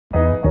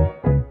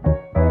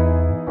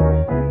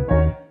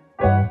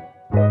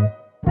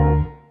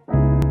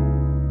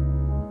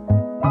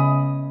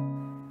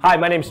Hi,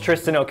 my name is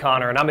Tristan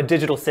O'Connor and I'm a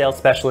digital sales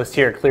specialist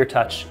here at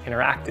ClearTouch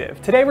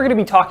Interactive. Today we're going to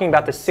be talking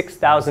about the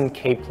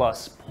 6000K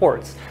plus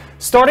ports,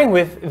 starting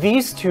with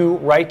these two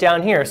right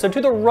down here. So to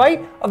the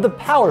right of the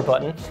power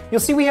button, you'll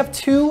see we have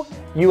two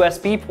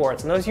USB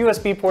ports, and those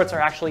USB ports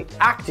are actually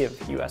active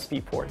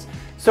USB ports.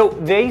 So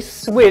they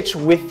switch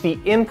with the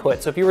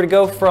input. So if you were to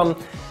go from,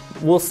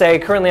 we'll say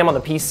currently I'm on the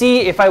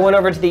PC, if I went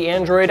over to the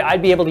Android,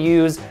 I'd be able to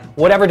use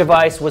whatever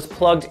device was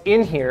plugged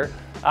in here,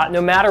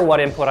 no matter what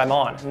input I'm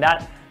on. And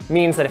that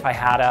means that if I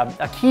had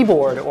a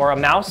keyboard or a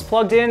mouse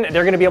plugged in,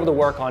 they're going to be able to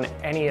work on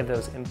any of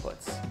those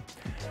inputs.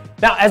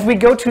 Now, as we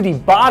go to the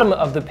bottom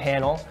of the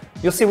panel,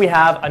 you'll see we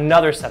have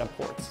another set of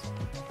ports.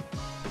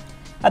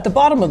 At the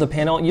bottom of the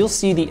panel, you'll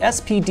see the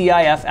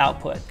Spdif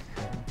output.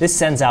 This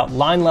sends out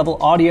line-level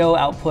audio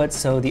output,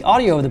 so the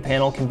audio of the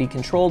panel can be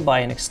controlled by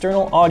an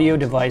external audio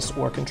device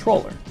or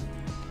controller.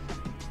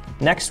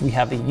 Next, we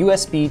have the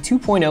USB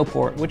 2.0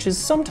 port, which is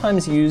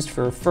sometimes used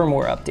for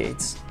firmware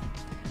updates.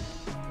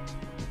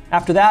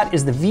 After that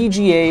is the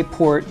Vga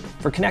port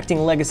for connecting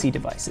legacy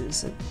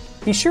devices.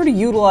 Be sure to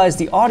utilize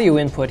the audio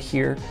input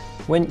here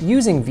when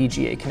using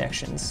Vga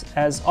connections,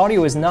 as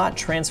audio is not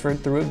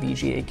transferred through a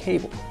Vga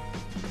cable.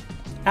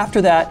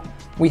 After that,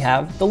 we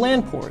have the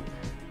Lan port.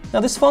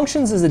 Now this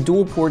functions as a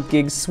dual port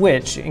gig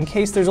switch in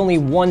case there's only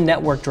one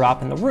network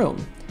drop in the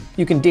room.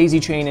 You can daisy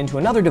chain into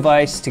another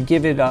device to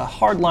give it a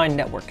hardline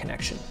network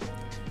connection.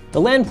 The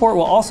Lan port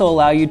will also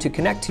allow you to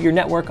connect to your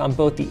network on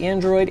both the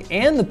Android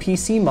and the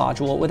PC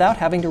module without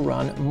having to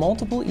run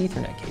multiple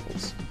Ethernet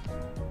cables.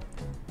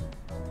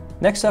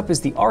 Next up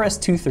is the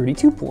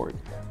RS-232 port,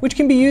 which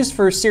can be used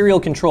for serial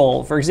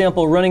control, for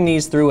example, running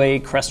these through a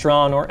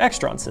Crestron or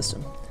Extron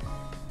system.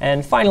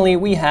 And finally,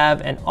 we have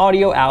an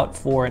audio out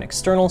for an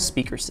external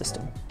speaker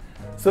system.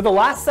 So the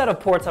last set of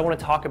ports I want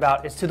to talk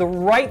about is to the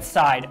right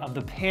side of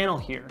the panel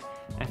here.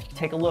 And if you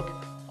take a look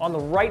on the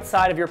right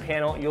side of your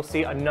panel, you'll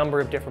see a number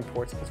of different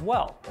ports as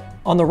well.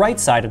 On the right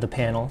side of the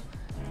panel,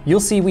 you'll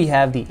see we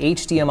have the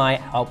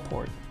HDMI Out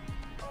Port.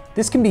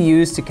 This can be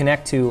used to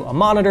connect to a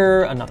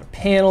monitor, another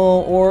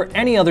panel, or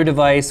any other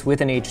device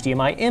with an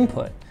HDMI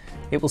input.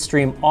 It will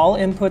stream all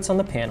inputs on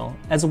the panel,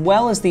 as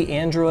well as the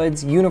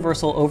Android's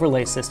universal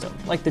overlay system,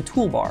 like the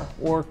toolbar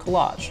or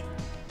collage.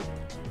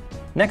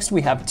 Next,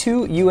 we have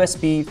two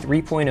USB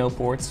 3.0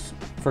 ports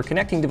for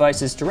connecting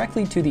devices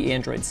directly to the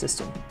Android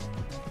system.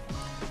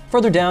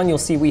 Further down, you'll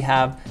see we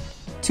have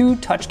two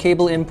touch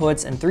cable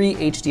inputs and three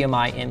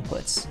HDMI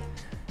inputs.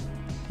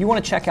 You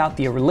want to check out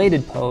the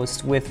related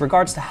post with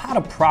regards to how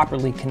to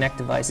properly connect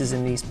devices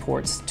in these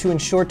ports to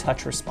ensure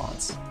touch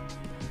response.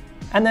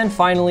 And then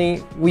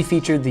finally, we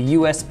featured the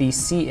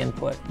USB-C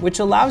input, which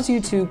allows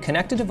you to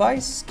connect a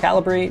device,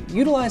 calibrate,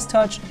 utilize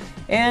touch,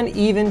 and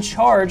even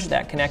charge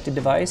that connected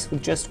device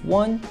with just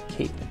one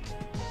cable.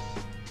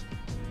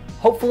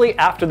 Hopefully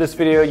after this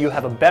video you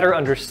have a better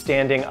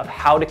understanding of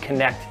how to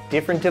connect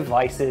different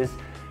devices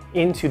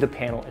into the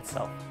panel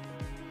itself.